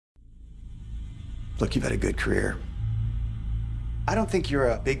Look, you've had a good career. I don't think you're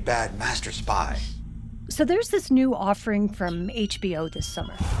a big bad master spy. So there's this new offering from HBO this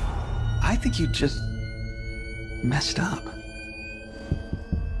summer. I think you just messed up.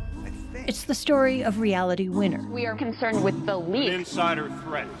 It's the story of Reality Winner. We are concerned with the leak. An insider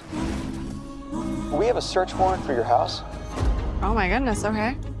threat. We have a search warrant for your house. Oh my goodness,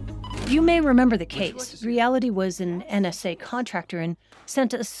 okay. You may remember the case. Reality was an NSA contractor and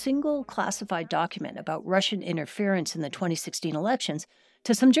sent a single classified document about Russian interference in the 2016 elections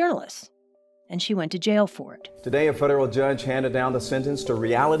to some journalists. And she went to jail for it. Today, a federal judge handed down the sentence to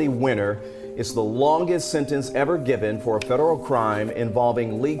Reality Winner. It's the longest sentence ever given for a federal crime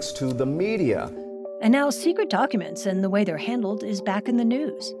involving leaks to the media. And now secret documents and the way they're handled is back in the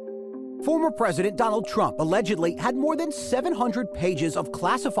news. Former President Donald Trump allegedly had more than 700 pages of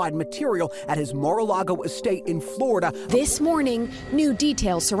classified material at his Mar-a-Lago estate in Florida. This morning, new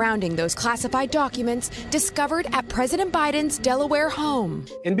details surrounding those classified documents discovered at President Biden's Delaware home.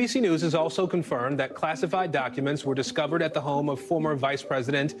 NBC News has also confirmed that classified documents were discovered at the home of former Vice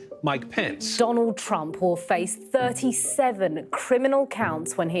President Mike Pence. Donald Trump will face 37 criminal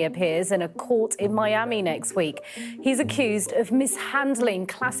counts when he appears in a court in Miami next week. He's accused of mishandling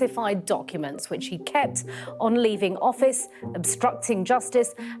classified documents which he kept on leaving office, obstructing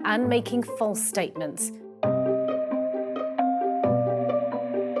justice, and making false statements.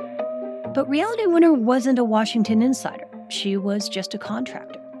 But Reality Winner wasn't a Washington insider. She was just a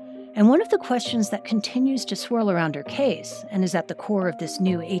contractor. And one of the questions that continues to swirl around her case, and is at the core of this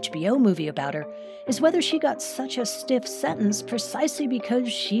new HBO movie about her, is whether she got such a stiff sentence precisely because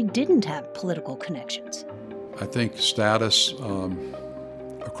she didn't have political connections. I think status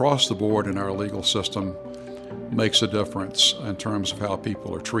across the board in our legal system makes a difference in terms of how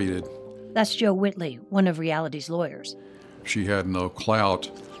people are treated. That's Joe Whitley, one of Reality's lawyers. She had no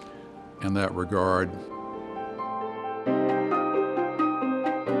clout in that regard.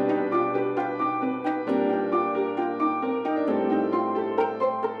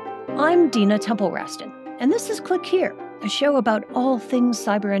 I'm Dina Temple-Raston, and this is Click Here, a show about all things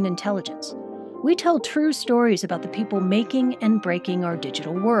cyber and intelligence. We tell true stories about the people making and breaking our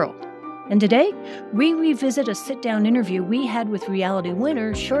digital world. And today, we revisit a sit-down interview we had with Reality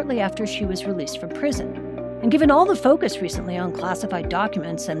Winner shortly after she was released from prison. And given all the focus recently on classified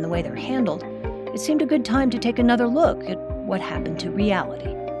documents and the way they're handled, it seemed a good time to take another look at what happened to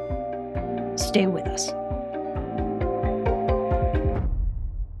Reality. Stay with us.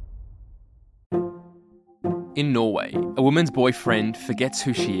 In Norway, a woman's boyfriend forgets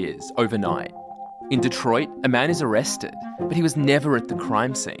who she is overnight. In Detroit, a man is arrested, but he was never at the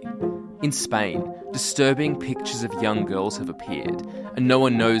crime scene. In Spain, disturbing pictures of young girls have appeared, and no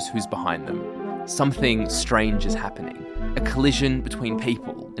one knows who's behind them. Something strange is happening, a collision between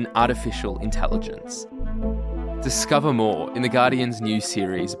people and artificial intelligence. Discover more in The Guardian's new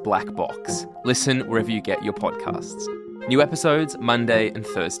series, Black Box. Listen wherever you get your podcasts. New episodes Monday and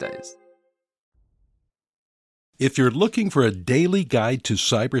Thursdays. If you're looking for a daily guide to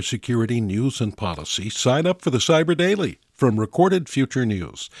cybersecurity news and policy, sign up for the Cyber Daily from Recorded Future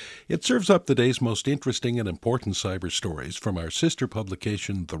News. It serves up the day's most interesting and important cyber stories from our sister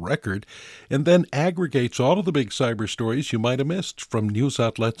publication, The Record, and then aggregates all of the big cyber stories you might have missed from news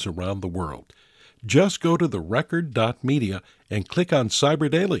outlets around the world. Just go to therecord.media and click on Cyber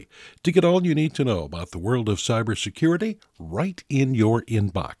Daily to get all you need to know about the world of cybersecurity right in your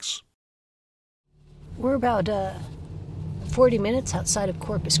inbox. We're about 40 minutes outside of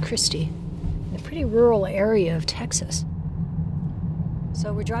Corpus Christi, in a pretty rural area of Texas.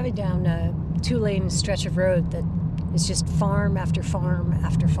 So we're driving down a 2-lane stretch of road that is just farm after farm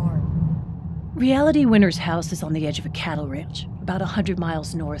after farm. Reality Winner's house is on the edge of a cattle ranch, about 100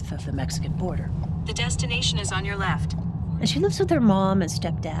 miles north of the Mexican border. The destination is on your left. And she lives with her mom and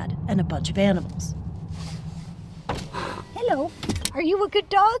stepdad and a bunch of animals. Hello, are you a good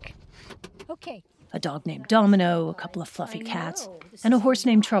dog? Okay. A dog named Domino, a couple of fluffy cats, and a horse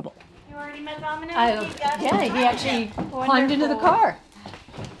named Trouble. You already met Domino? Yeah, he actually climbed into the car.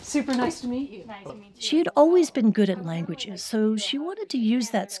 Super nice to meet you. Nice to meet you. She had always been good at languages, so she wanted to use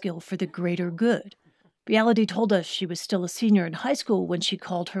that skill for the greater good. Reality told us she was still a senior in high school when she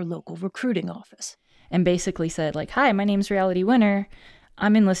called her local recruiting office. And basically said, hi, my name's Reality Winner.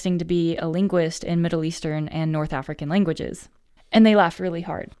 I'm enlisting to be a linguist in Middle Eastern and North African languages. And they laughed really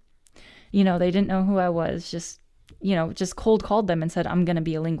hard. They didn't know who I was, just cold called them and said, I'm going to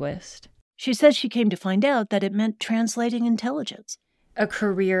be a linguist. She says she came to find out that it meant translating intelligence. A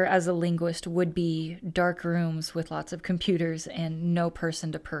career as a linguist would be dark rooms with lots of computers and no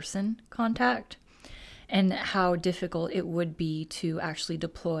person-to-person contact. and how difficult it would be to actually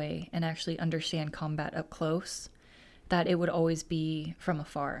deploy and actually understand combat up close, that it would always be from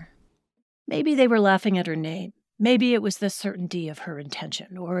afar. Maybe they were laughing at her name. Maybe it was the certainty of her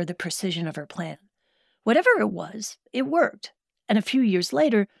intention or the precision of her plan. Whatever it was, it worked. And a few years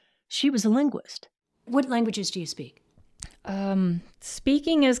later, she was a linguist. What languages do you speak?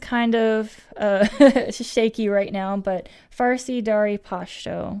 Speaking is kind of shaky right now, but Farsi, Dari,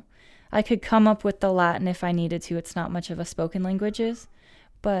 Pashto. I could come up with the Latin if I needed to. It's not much of a spoken languages,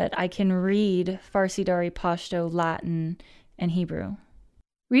 but I can read Farsi, Dari, Pashto, Latin, and Hebrew.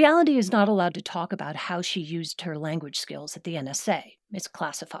 Reality is not allowed to talk about how she used her language skills at the NSA. It's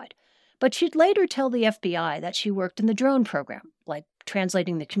classified. But she'd later tell the FBI that she worked in the drone program, like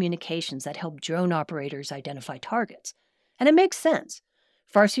translating the communications that helped drone operators identify targets. And it makes sense.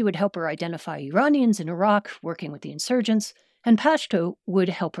 Farsi would help her identify Iranians in Iraq working with the insurgents, and Pashto would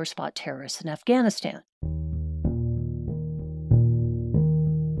help her spot terrorists in Afghanistan.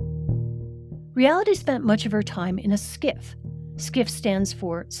 Reality spent much of her time in a SCIF. SCIF stands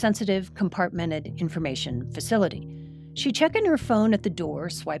for Sensitive Compartmented Information Facility. She'd check in her phone at the door,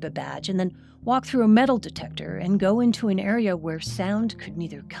 swipe a badge, and then walk through a metal detector and go into an area where sound could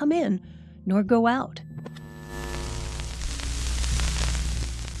neither come in nor go out.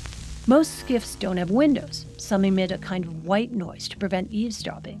 Most SCIFs don't have windows. Some emit a kind of white noise to prevent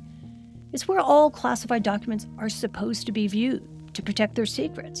eavesdropping. It's where all classified documents are supposed to be viewed to protect their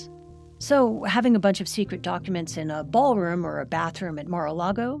secrets. So having a bunch of secret documents in a ballroom or a bathroom at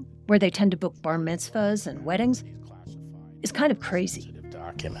Mar-a-Lago, where they tend to book bar mitzvahs and weddings, is kind of crazy.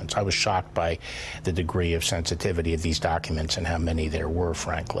 Documents. I was shocked by the degree of sensitivity of these documents and how many there were,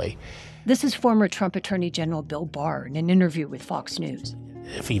 frankly. This is former Trump Attorney General Bill Barr in an interview with Fox News.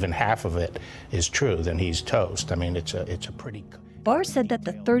 If even half of it is true, then he's toast. I mean, it's a pretty... Barr said that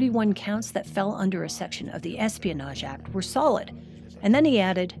the 31 counts that fell under a section of the Espionage Act were solid. And then he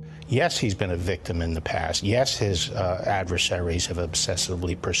added, yes, he's been a victim in the past. Yes, his adversaries have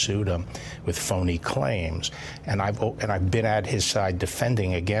obsessively pursued him with phony claims. And I've been at his side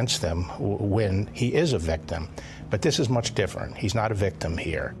defending against them when he is a victim. But this is much different. He's not a victim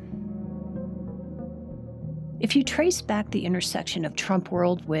here. If you trace back the intersection of Trump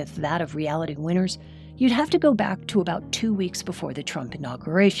world with that of reality winners, you'd have to go back to about 2 weeks before the Trump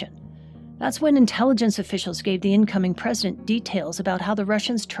inauguration. That's when intelligence officials gave the incoming president details about how the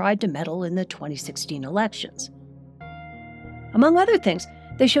Russians tried to meddle in the 2016 elections. Among other things,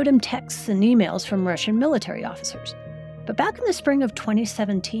 they showed him texts and emails from Russian military officers. But back in the spring of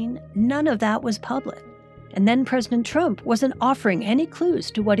 2017, none of that was public. And then President Trump wasn't offering any clues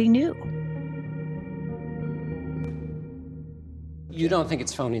to what he knew. You don't think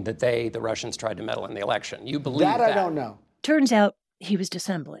it's phony that the Russians, tried to meddle in the election? You believe that? I don't know. Turns out he was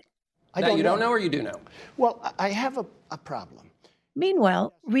dissembling. You don't know or you do know? Well, I have a problem.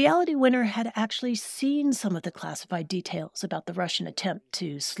 Meanwhile, Reality Winner had actually seen some of the classified details about the Russian attempt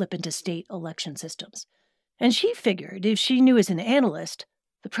to slip into state election systems. And she figured if she knew as an analyst,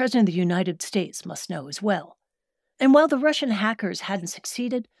 the President of the United States must know as well. And while the Russian hackers hadn't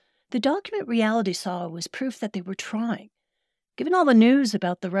succeeded, the document Reality saw was proof that they were trying. Given all the news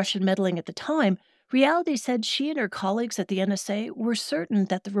about the Russian meddling at the time, Reality said she and her colleagues at the NSA were certain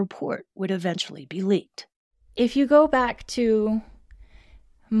that the report would eventually be leaked. If you go back to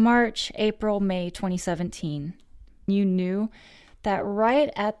March, April, May 2017, you knew that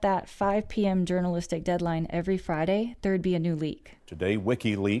right at that 5 p.m. journalistic deadline every Friday, there'd be a new leak. Today,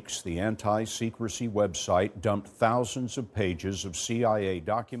 WikiLeaks, the anti-secrecy website, dumped thousands of pages of CIA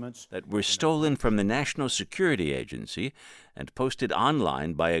documents that were stolen from the National Security Agency and posted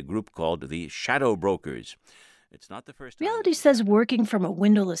online by a group called the Shadow Brokers. It's not the first time. Reality says working from a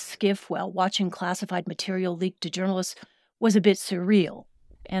windowless skiff while watching classified material leaked to journalists was a bit surreal.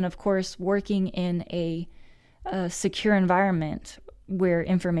 And of course, working in a secure environment where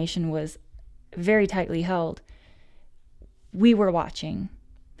information was very tightly held, we were watching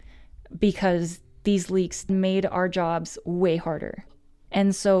because these leaks made our jobs way harder.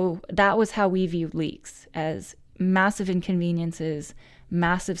 And so that was how we viewed leaks, as massive inconveniences,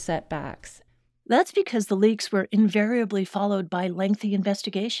 massive setbacks. That's because the leaks were invariably followed by lengthy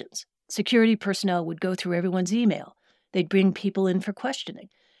investigations. Security personnel would go through everyone's email. They'd bring people in for questioning.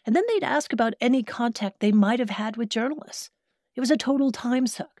 And then they'd ask about any contact they might have had with journalists. It was a total time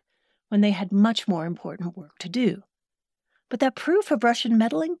suck when they had much more important work to do. But that proof of Russian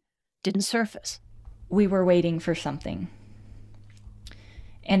meddling didn't surface. We were waiting for something,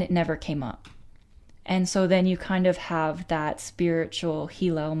 and it never came up. And so then you kind of have that spiritual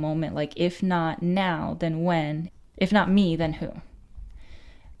Hillel moment, like, if not now, then when? If not me, then who?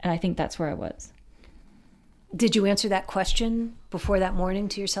 And I think that's where I was. Did you answer that question before that morning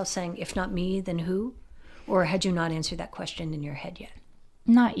to yourself saying, if not me, then who? Or had you not answered that question in your head yet?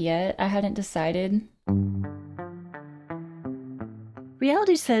 Not yet. I hadn't decided.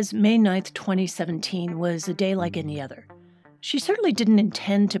 Reality says May 9th, 2017 was a day like any other. She certainly didn't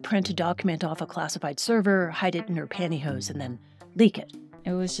intend to print a document off a classified server, hide it in her pantyhose, and then leak it.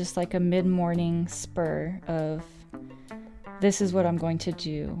 It was just like a mid-morning spur of, this is what I'm going to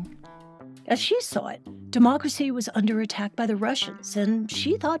do. As she saw it, democracy was under attack by the Russians, and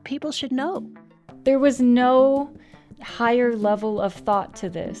she thought people should know. There was no higher level of thought to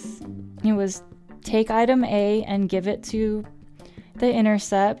this. It was take item A and give it to The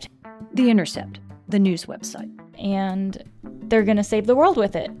Intercept. The Intercept, the news website. And they're going to save the world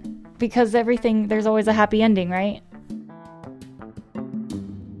with it. Because there's always a happy ending, right?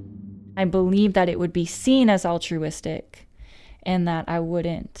 I believed that it would be seen as altruistic and that I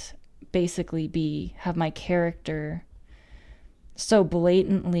wouldn't basically have my character so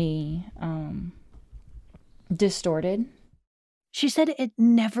blatantly distorted. She said it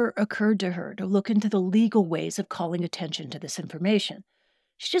never occurred to her to look into the legal ways of calling attention to this information.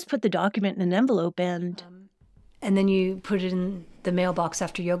 She just put the document in an envelope and then you put it in the mailbox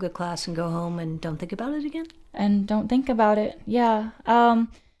after yoga class and go home and don't think about it again? And don't think about it, yeah.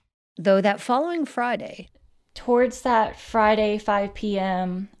 Though that following Friday, towards that Friday, 5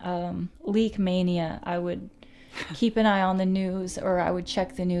 p.m., leak mania, I would keep an eye on the news, or I would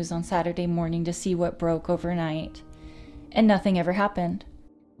check the news on Saturday morning to see what broke overnight. And nothing ever happened.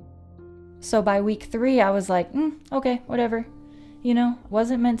 So by week 3, I was like, okay, whatever.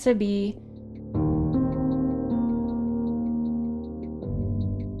 Wasn't meant to be.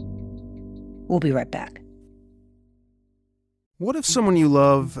 We'll be right back. What if someone you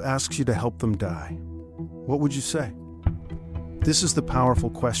love asks you to help them die? What would you say? This is the powerful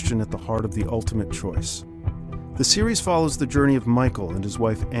question at the heart of The Ultimate Choice. The series follows the journey of Michael and his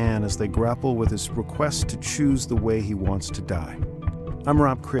wife Anne as they grapple with his request to choose the way he wants to die. I'm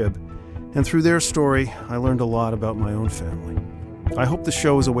Rob Cribb, and through their story, I learned a lot about my own family. I hope the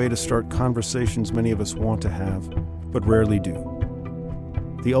show is a way to start conversations many of us want to have, but rarely do.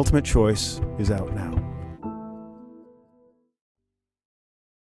 The Ultimate Choice is out now.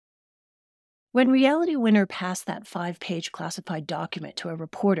 When Reality Winner passed that 5-page classified document to a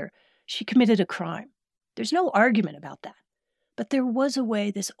reporter, she committed a crime. There's no argument about that. But there was a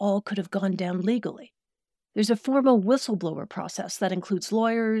way this all could have gone down legally. There's a formal whistleblower process that includes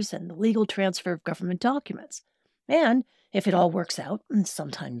lawyers and the legal transfer of government documents. And if it all works out, and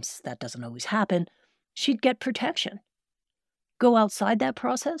sometimes that doesn't always happen, she'd get protection. Go outside that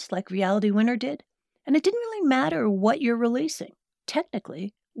process like Reality Winner did, and it didn't really matter what you're releasing.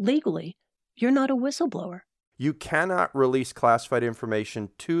 Technically, legally, you're not a whistleblower. You cannot release classified information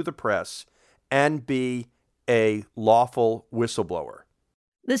to the press and be a lawful whistleblower.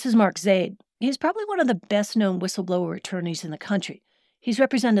 This is Mark Zaid. He's probably one of the best-known whistleblower attorneys in the country. He's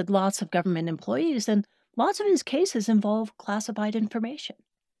represented lots of government employees, and lots of his cases involve classified information.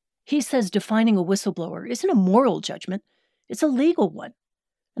 He says defining a whistleblower isn't a moral judgment, it's a legal one.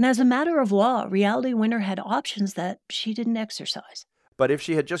 And as a matter of law, Reality Winner had options that she didn't exercise. But if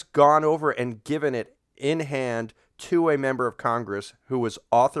she had just gone over and given it in hand to a member of Congress who was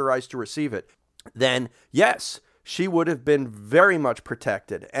authorized to receive it, then yes, she would have been very much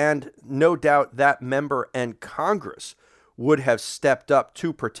protected. And no doubt that member and Congress would have stepped up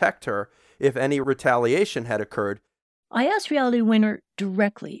to protect her if any retaliation had occurred. I asked Reality Winner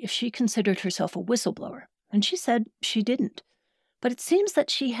directly if she considered herself a whistleblower, and she said she didn't. But it seems that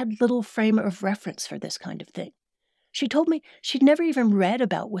she had little frame of reference for this kind of thing. She told me she'd never even read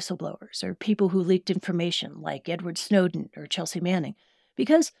about whistleblowers or people who leaked information like Edward Snowden or Chelsea Manning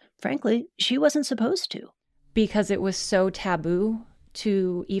because, frankly, she wasn't supposed to. Because it was so taboo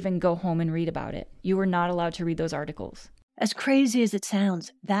to even go home and read about it. You were not allowed to read those articles. As crazy as it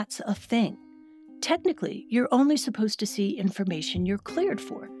sounds, that's a thing. Technically, you're only supposed to see information you're cleared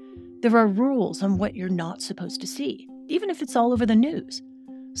for. There are rules on what you're not supposed to see, even if it's all over the news.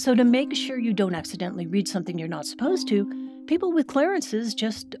 So to make sure you don't accidentally read something you're not supposed to, people with clearances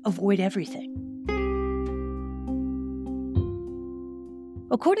just avoid everything.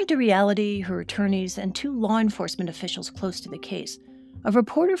 According to Reality, her attorneys, and 2 law enforcement officials close to the case, a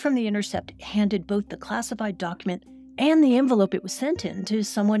reporter from The Intercept handed both the classified document and the envelope it was sent in to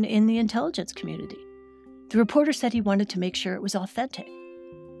someone in the intelligence community. The reporter said he wanted to make sure it was authentic.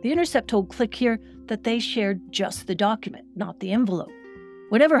 The Intercept told Click Here that they shared just the document, not the envelope.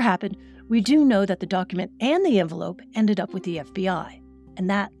 Whatever happened, we do know that the document and the envelope ended up with the FBI, and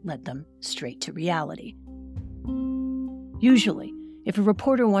that led them straight to Reality. Usually, If a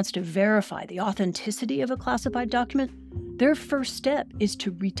reporter wants to verify the authenticity of a classified document, their first step is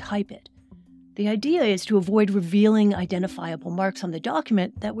to retype it. The idea is to avoid revealing identifiable marks on the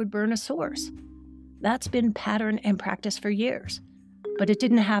document that would burn a source. That's been pattern and practice for years, but it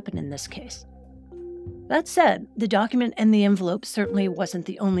didn't happen in this case. That said, the document and the envelope certainly wasn't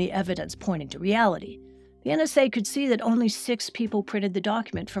the only evidence pointing to reality. The NSA could see that only 6 people printed the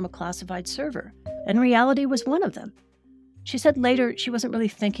document from a classified server, and Reality was one of them. She said later she wasn't really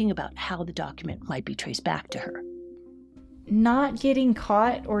thinking about how the document might be traced back to her. Not getting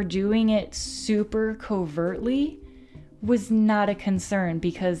caught or doing it super covertly was not a concern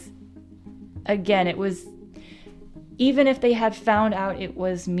because, again, it was, even if they had found out it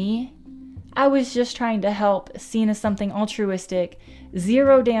was me, I was just trying to help, seen as something altruistic,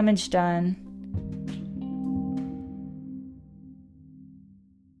 0 damage done.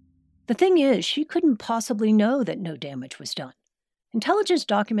 The thing is, she couldn't possibly know that no damage was done. Intelligence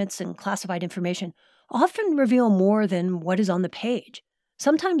documents and classified information often reveal more than what is on the page.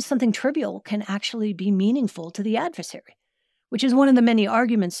 Sometimes something trivial can actually be meaningful to the adversary, which is one of the many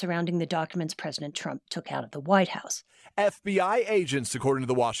arguments surrounding the documents President Trump took out of the White House. FBI agents, according to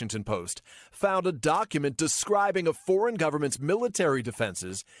the Washington Post, found a document describing a foreign government's military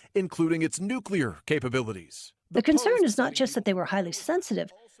defenses, including its nuclear capabilities. The concern is not just that they were highly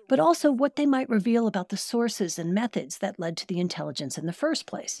sensitive, but also what they might reveal about the sources and methods that led to the intelligence in the first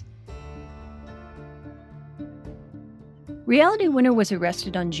place. Reality Winner was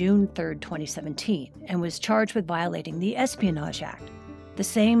arrested on June 3, 2017, and was charged with violating the Espionage Act, the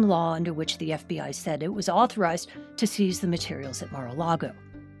same law under which the FBI said it was authorized to seize the materials at Mar-a-Lago.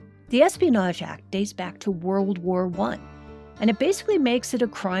 The Espionage Act dates back to World War I, and it basically makes it a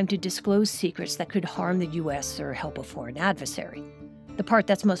crime to disclose secrets that could harm the U.S. or help a foreign adversary. The part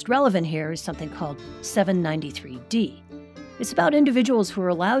that's most relevant here is something called 793D. It's about individuals who are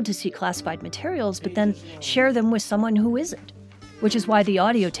allowed to see classified materials but then share them with someone who isn't, which is why the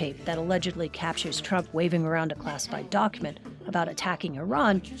audio tape that allegedly captures Trump waving around a classified document about attacking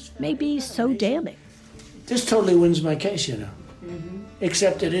Iran may be so damning. This totally wins my case, you know.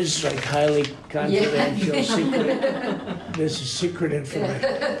 Except it is like highly confidential, secret. This is secret information.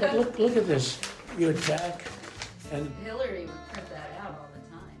 But look at this. You attack, and Hillary would print that out all the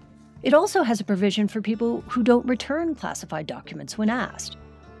time. It also has a provision for people who don't return classified documents when asked.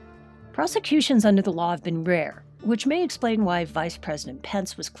 Prosecutions under the law have been rare, which may explain why Vice President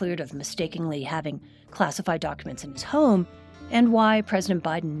Pence was cleared of mistakenly having classified documents in his home, and why President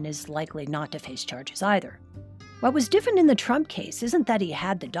Biden is likely not to face charges either. What was different in the Trump case isn't that he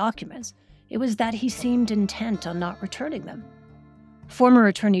had the documents, it was that he seemed intent on not returning them. Former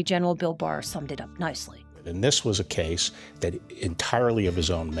Attorney General Bill Barr summed it up nicely. And this was a case that entirely of his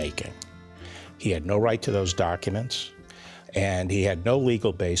own making. He had no right to those documents, and he had no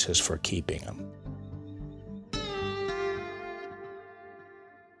legal basis for keeping them.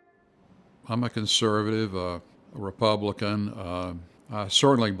 I'm a conservative, a Republican. I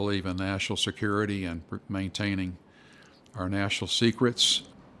certainly believe in national security and maintaining our national secrets.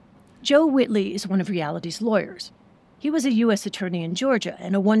 Joe Whitley is one of Reality's lawyers. He was a U.S. attorney in Georgia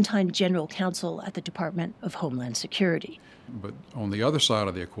and a one-time general counsel at the Department of Homeland Security. But on the other side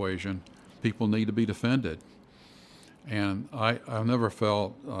of the equation, people need to be defended. And I've never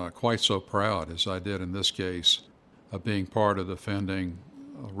felt quite so proud as I did in this case of being part of defending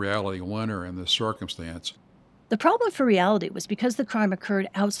Reality Winner in this circumstance. The problem for Reality was because the crime occurred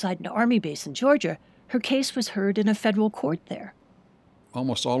outside an Army base in Georgia, her case was heard in a federal court there.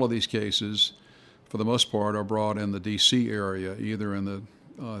 Almost all of these cases, for the most part, are brought in the D.C. area, either in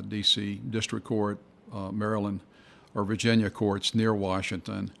the D.C. District Court, Maryland, or Virginia courts near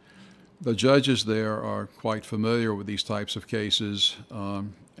Washington. The judges there are quite familiar with these types of cases,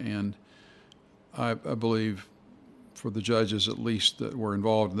 and I believe for the judges, at least, that were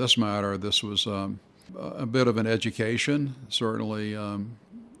involved in this matter, this was a bit of an education. Certainly,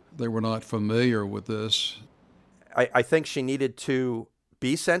 they were not familiar with this. I think she needed to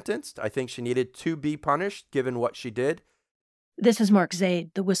be sentenced. I think she needed to be punished, given what she did. This is Mark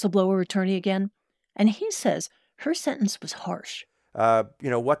Zaid, the whistleblower attorney again, and he says her sentence was harsh.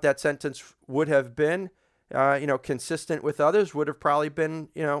 What that sentence would have been, consistent with others, would have probably been,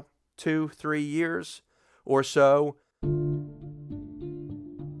 2-3 years or so.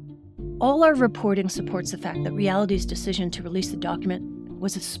 All our reporting supports the fact that Reality's decision to release the document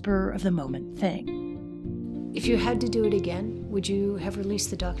was a spur-of-the-moment thing. If you had to do it again, would you have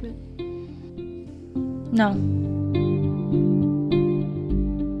released the document? No.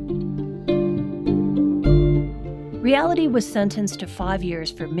 Reality was sentenced to 5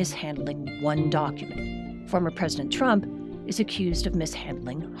 years for mishandling one document. Former President Trump is accused of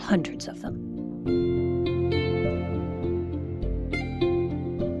mishandling hundreds of them.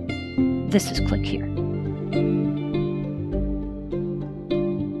 This is Click Here.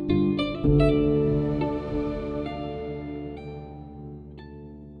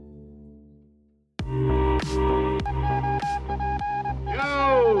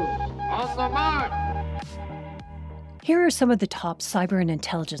 On the march! Here are some of the top cyber and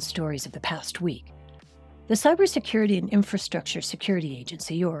intelligence stories of the past week. The Cybersecurity and Infrastructure Security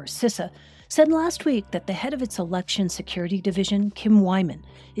Agency, or CISA, said last week that the head of its election security division, Kim Wyman,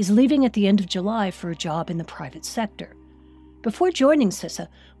 is leaving at the end of July for a job in the private sector. Before joining CISA,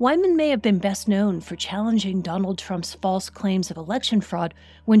 Wyman may have been best known for challenging Donald Trump's false claims of election fraud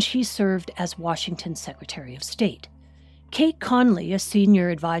when she served as Washington's Secretary of State. Kate Conley, a senior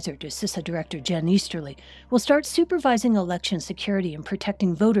advisor to CISA Director Jen Easterly, will start supervising election security and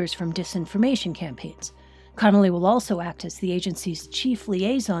protecting voters from disinformation campaigns. Connolly will also act as the agency's chief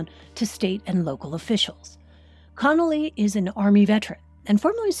liaison to state and local officials. Connolly is an Army veteran and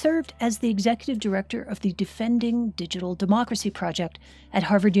formerly served as the executive director of the Defending Digital Democracy Project at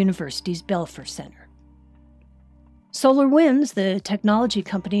Harvard University's Belfer Center. SolarWinds, the technology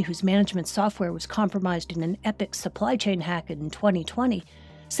company whose management software was compromised in an epic supply chain hack in 2020,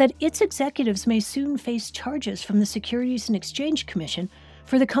 said its executives may soon face charges from the Securities and Exchange Commission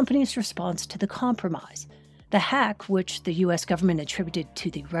for the company's response to the compromise. The hack, which the U.S. government attributed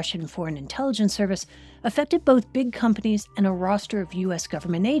to the Russian Foreign Intelligence Service, affected both big companies and a roster of U.S.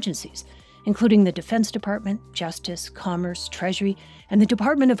 government agencies, including the Defense Department, Justice, Commerce, Treasury, and the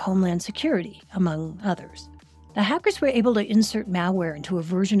Department of Homeland Security, among others. The hackers were able to insert malware into a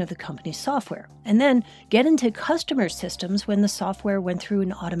version of the company's software, and then get into customer systems when the software went through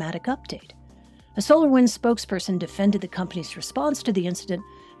an automatic update. A SolarWinds spokesperson defended the company's response to the incident,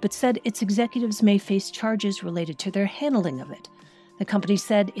 but said its executives may face charges related to their handling of it. The company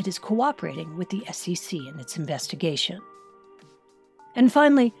said it is cooperating with the SEC in its investigation. And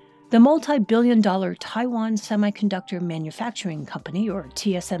finally, the multi-billion-dollar Taiwan Semiconductor Manufacturing Company, or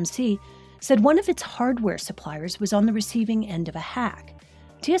TSMC, said one of its hardware suppliers was on the receiving end of a hack.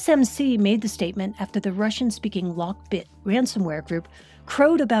 TSMC made the statement after the Russian-speaking Lockbit ransomware group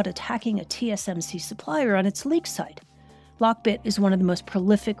crowed about attacking a TSMC supplier on its leak site. Lockbit is one of the most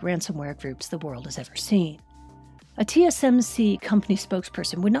prolific ransomware groups the world has ever seen. A TSMC company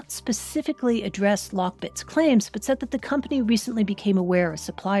spokesperson would not specifically address Lockbit's claims, but said that the company recently became aware a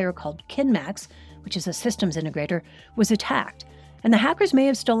supplier called Kinmax, which is a systems integrator, was attacked, and the hackers may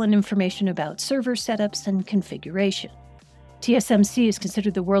have stolen information about server setups and configuration. TSMC is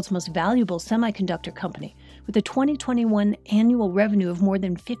considered the world's most valuable semiconductor company, with a 2021 annual revenue of more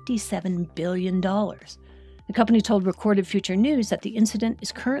than $57 billion. The company told Recorded Future News that the incident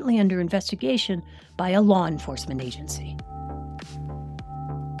is currently under investigation by a law enforcement agency.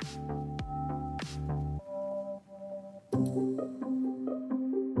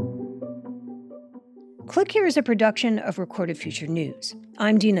 Click Here is a production of Recorded Future News.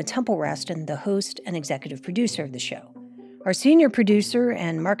 I'm Dina Temple-Raston, the host and executive producer of the show. Our senior producer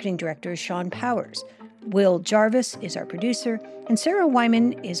and marketing director is Sean Powers. Will Jarvis is our producer, and Sarah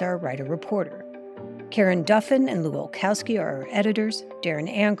Wyman is our writer-reporter. Karen Duffin and Lou Olkowski are our editors, Darren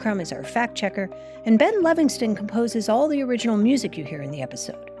Ankrum is our fact-checker, and Ben Livingston composes all the original music you hear in the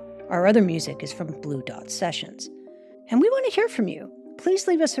episode. Our other music is from Blue Dot Sessions. And we want to hear from you. Please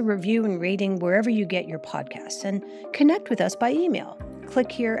leave us a review and rating wherever you get your podcasts, and connect with us by email,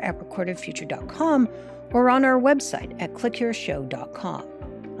 clickhere@recordedfuture.com, or on our website at clickhereshow.com.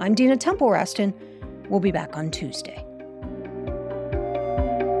 I'm Dina Temple-Raston. We'll be back on Tuesday.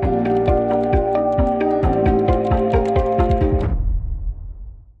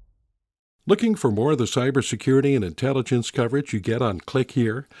 Looking for more of the cybersecurity and intelligence coverage you get on Click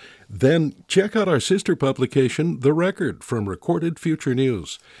Here? Then check out our sister publication, The Record, from Recorded Future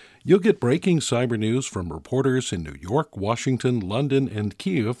News. You'll get breaking cyber news from reporters in New York, Washington, London, and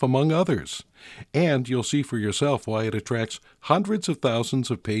Kyiv, among others. And you'll see for yourself why it attracts hundreds of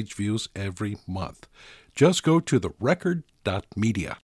thousands of page views every month. Just go to therecord.media.